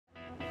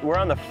We're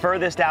on the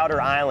furthest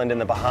outer island in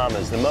the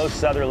Bahamas, the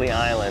most southerly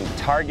island,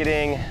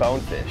 targeting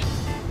bonefish.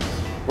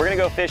 We're gonna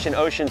go fish an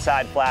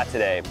oceanside flat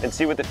today and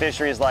see what the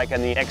fishery is like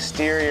on the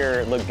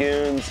exterior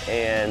lagoons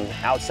and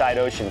outside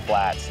ocean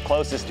flats,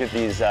 closest to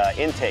these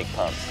intake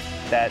pumps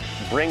that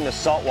bring the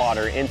salt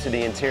water into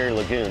the interior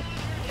lagoon,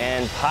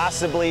 and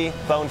possibly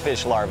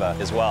bonefish larvae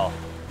as well.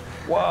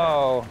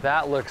 Whoa,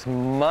 that looks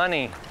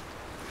money.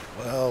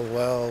 Well,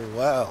 well,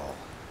 well.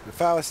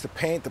 If I was to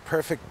paint the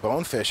perfect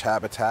bonefish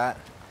habitat,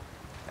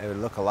 it would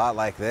look a lot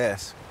like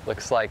this.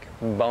 Looks like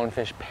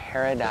bonefish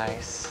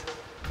paradise.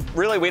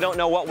 Really, we don't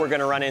know what we're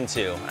gonna run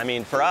into. I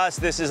mean, for us,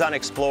 this is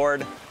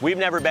unexplored. We've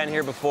never been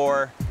here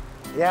before.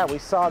 Yeah, we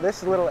saw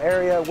this little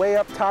area way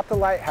up top the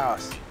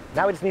lighthouse.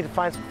 Now we just need to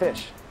find some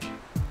fish.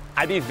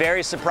 I'd be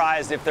very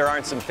surprised if there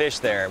aren't some fish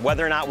there.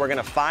 Whether or not we're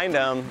gonna find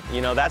them, you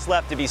know, that's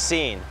left to be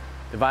seen.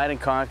 Divide and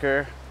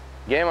conquer.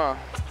 Game on.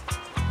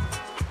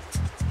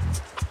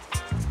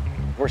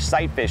 We're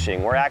sight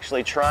fishing. We're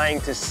actually trying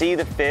to see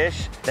the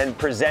fish, then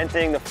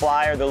presenting the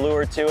fly or the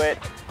lure to it,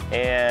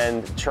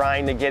 and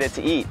trying to get it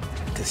to eat.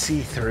 To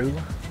see through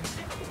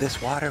this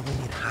water, we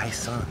need high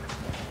sun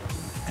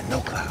and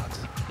no clouds.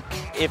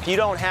 If you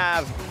don't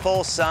have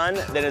full sun,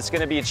 then it's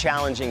gonna be a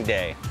challenging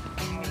day.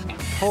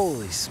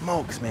 Holy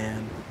smokes,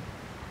 man.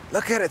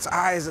 Look at its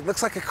eyes. It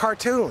looks like a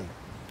cartoon.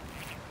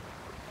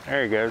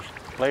 There he goes.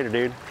 Later,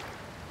 dude.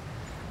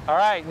 All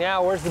right,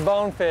 now where's the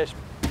bonefish?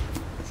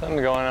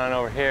 Something going on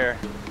over here.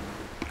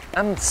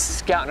 I'm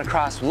scouting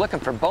across looking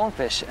for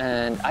bonefish,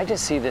 and I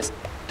just see this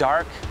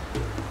dark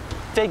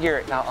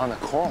figure out on the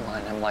coral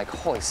line. I'm like,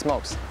 holy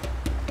smokes,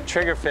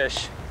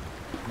 triggerfish,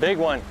 big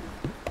one.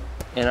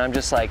 And I'm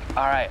just like,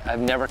 all right,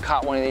 I've never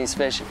caught one of these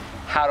fish.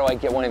 How do I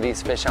get one of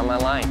these fish on my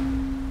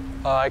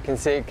line? Oh, I can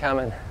see it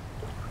coming.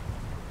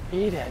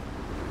 Eat it.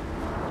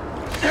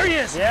 There he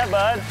is. Yeah,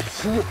 bud.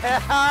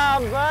 Yeah,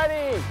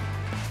 buddy.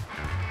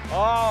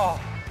 Oh,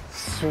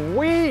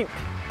 sweet.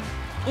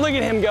 Look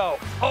at him go.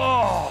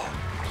 Oh.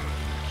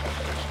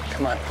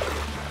 Come on.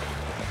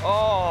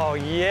 Oh,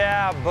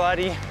 yeah,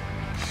 buddy.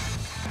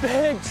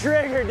 Big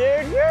trigger,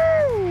 dude.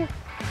 Woo!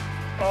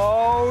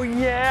 Oh,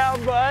 yeah,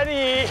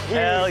 buddy.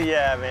 Hell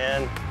yeah,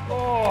 man.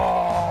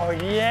 Oh,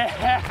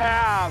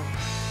 yeah.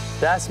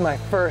 That's my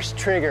first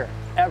trigger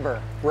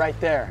ever, right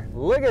there.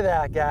 Look at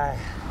that guy.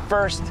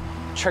 First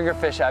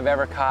triggerfish I've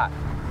ever caught.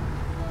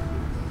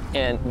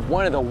 And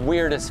one of the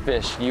weirdest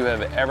fish you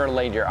have ever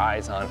laid your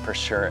eyes on, for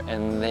sure.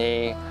 And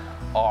they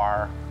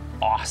are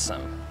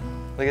awesome.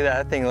 Look at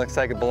that, that thing looks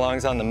like it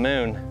belongs on the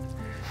moon.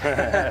 We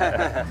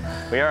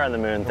are on the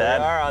moon, Thad.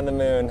 We are on the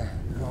moon.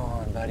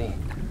 Oh, buddy.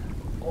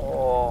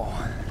 Oh.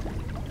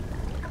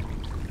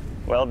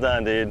 Well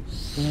done, dude.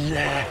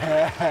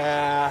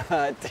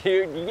 Yeah,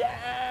 dude,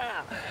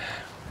 yeah.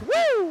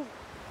 Woo!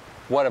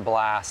 What a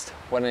blast.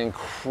 What an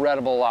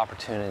incredible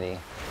opportunity.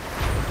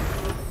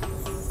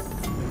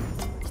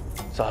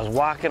 So I was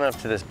walking up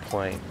to this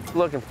point,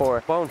 looking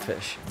for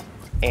bonefish,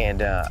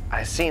 and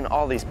I seen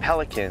all these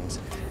pelicans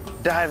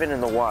diving in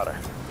the water.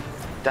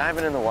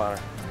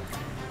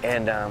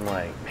 And I'm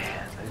like,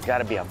 man, there's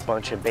gotta be a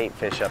bunch of bait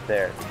fish up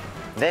there.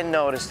 Then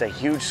noticed a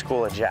huge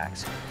school of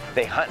jacks.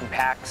 They hunt in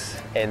packs,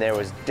 and there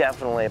was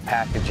definitely a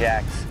pack of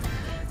jacks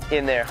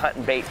in there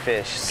hunting bait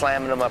fish,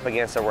 slamming them up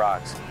against the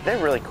rocks.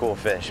 They're really cool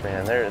fish,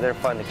 man. They're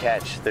fun to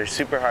catch. They're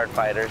super hard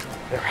fighters.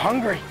 They're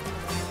hungry.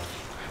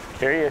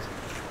 Here he is.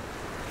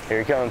 Here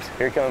he comes,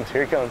 here he comes,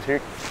 here he comes,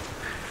 here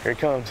he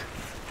comes.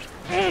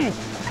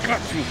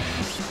 Got you.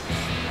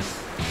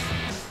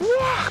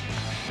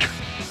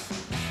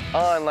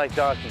 On like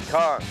Donkey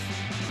Kong.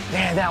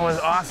 Man, that was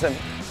awesome.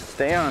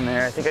 Stay on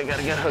there. I think I got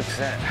a good hook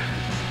set.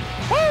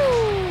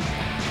 Woo!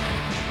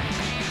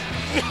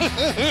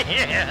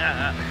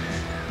 Yeah!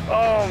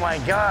 Oh my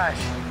gosh.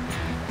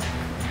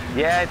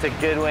 Yeah, it's a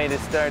good way to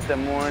start the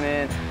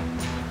morning.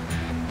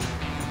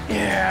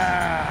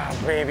 Yeah,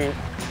 baby.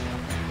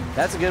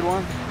 That's a good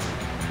one.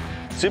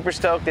 Super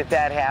stoked that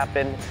that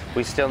happened.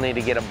 We still need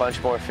to get a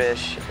bunch more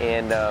fish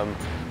and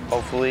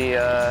hopefully,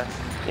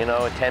 you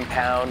know, a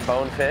 10-pound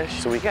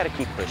bonefish. So we got to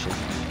keep pushing.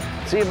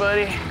 See you,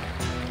 buddy.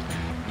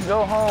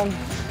 Go home.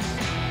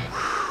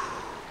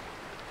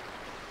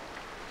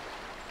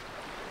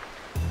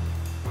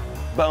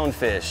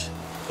 Bonefish.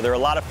 They're a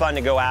lot of fun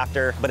to go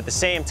after, but at the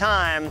same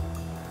time,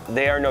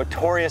 they are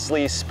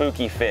notoriously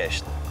spooky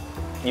fish.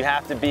 You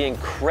have to be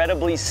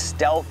incredibly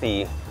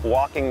stealthy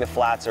walking the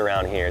flats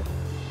around here.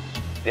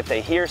 If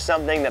they hear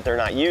something that they're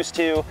not used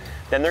to,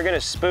 then they're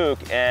gonna spook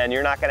and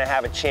you're not gonna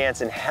have a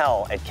chance in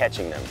hell at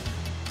catching them.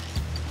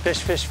 Fish,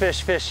 fish,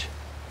 fish, fish,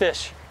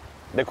 fish.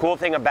 The cool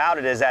thing about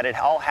it is that it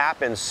all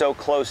happens so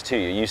close to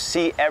you. You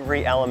see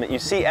every element, you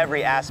see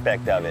every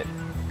aspect of it.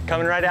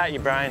 Coming right at you,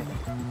 Brian.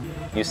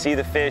 You see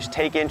the fish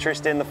take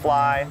interest in the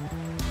fly.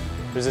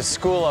 There's a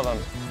school of them.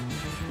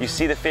 You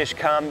see the fish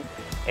come,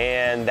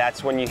 and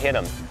that's when you hit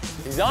them.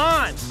 He's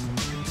on!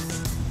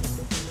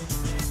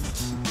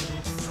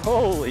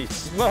 Holy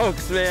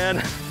smokes,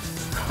 man.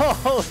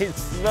 Holy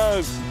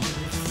smokes.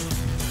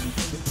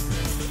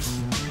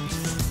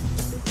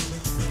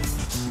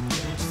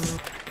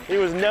 He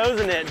was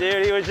nosing it,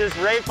 dude. He was just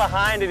right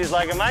behind it. He's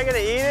like, am I gonna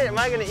eat it? Am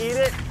I gonna eat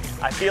it?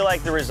 I feel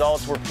like the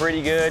results were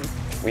pretty good.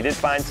 We did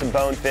find some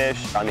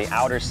bonefish on the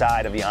outer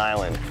side of the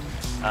island.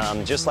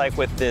 Just like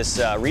with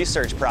this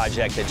research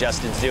project that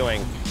Justin's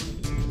doing.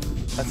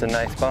 That's a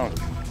nice bone.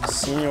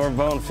 Senior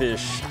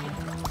bonefish.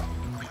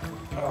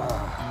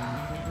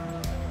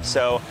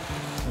 So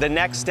the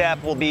next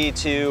step will be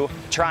to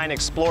try and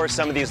explore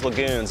some of these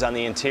lagoons on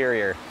the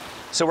interior.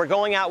 So we're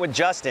going out with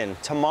Justin.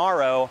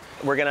 Tomorrow,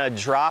 we're gonna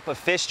drop a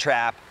fish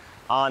trap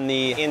on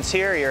the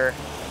interior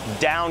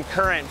down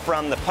current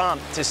from the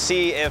pump to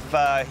see if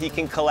he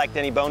can collect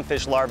any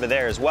bonefish larvae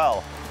there as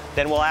well.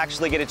 Then we'll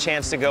actually get a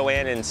chance to go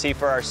in and see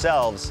for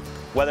ourselves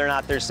whether or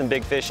not there's some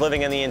big fish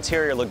living in the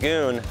interior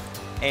lagoon,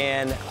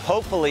 and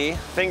hopefully,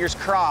 fingers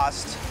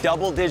crossed,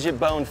 double-digit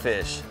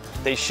bonefish.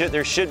 There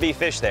should be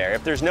fish there.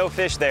 If there's no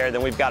fish there,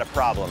 then we've got a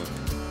problem.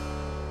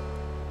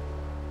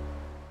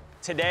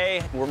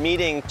 Today, we're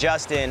meeting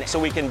Justin so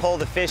we can pull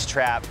the fish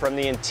trap from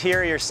the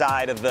interior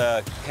side of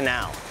the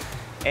canal.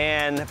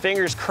 And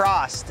fingers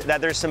crossed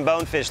that there's some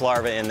bonefish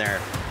larvae in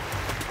there.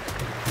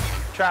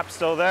 Trap's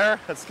still there,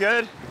 that's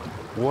good.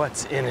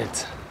 What's in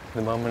it?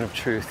 The moment of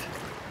truth.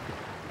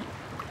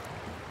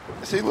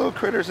 See little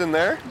critters in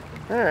there?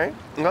 All right,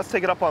 let's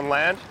take it up on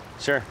land.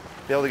 Sure.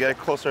 Be able to get a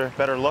closer,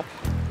 better look.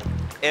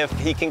 If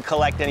he can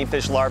collect any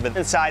fish larvae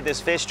inside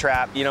this fish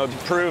trap, you know, to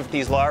prove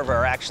these larvae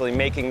are actually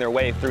making their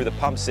way through the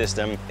pump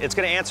system, it's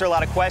going to answer a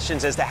lot of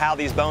questions as to how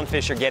these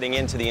bonefish are getting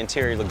into the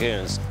interior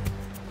lagoons.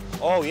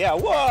 Oh yeah,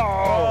 whoa!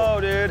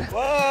 Whoa, dude.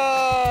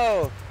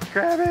 Whoa!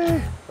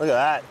 Crabby! Look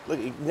at that.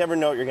 Look, you never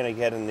know what you're gonna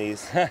get in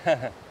these.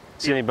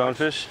 See any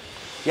bonefish?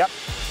 Yep.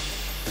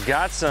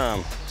 Got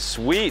some.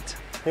 Sweet.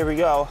 Here we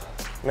go.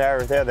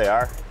 There they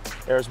are.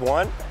 There's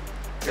one.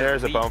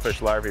 There's a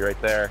bonefish larvae right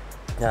there.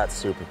 That's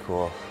super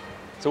cool.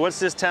 So what's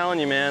this telling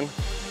you, man?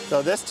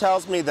 So this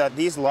tells me that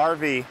these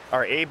larvae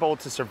are able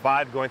to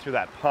survive going through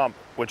that pump,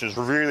 which is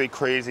really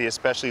crazy,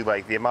 especially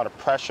like the amount of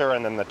pressure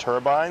and then the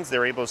turbines.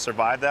 They're able to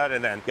survive that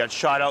and then get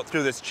shot out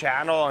through this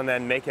channel and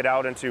then make it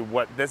out into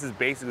what this is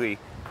basically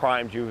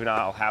prime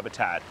juvenile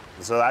habitat.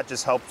 So that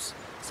just helps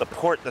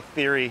support the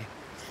theory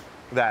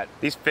that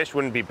these fish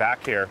wouldn't be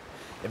back here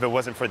if it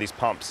wasn't for these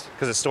pumps.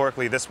 Because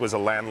historically, this was a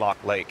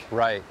landlocked lake.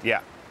 Right.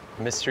 Yeah.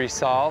 Mystery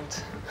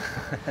solved.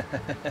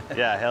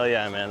 Yeah, hell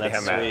yeah, man. That's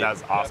yeah, man, sweet.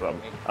 that's awesome.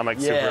 I'm like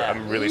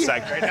I'm really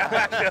psyched right now,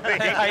 actually.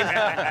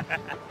 I know.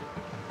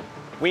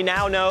 We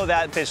now know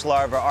that fish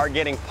larvae are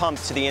getting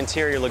pumped to the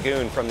interior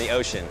lagoon from the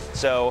ocean.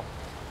 So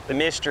the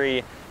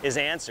mystery is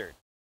answered.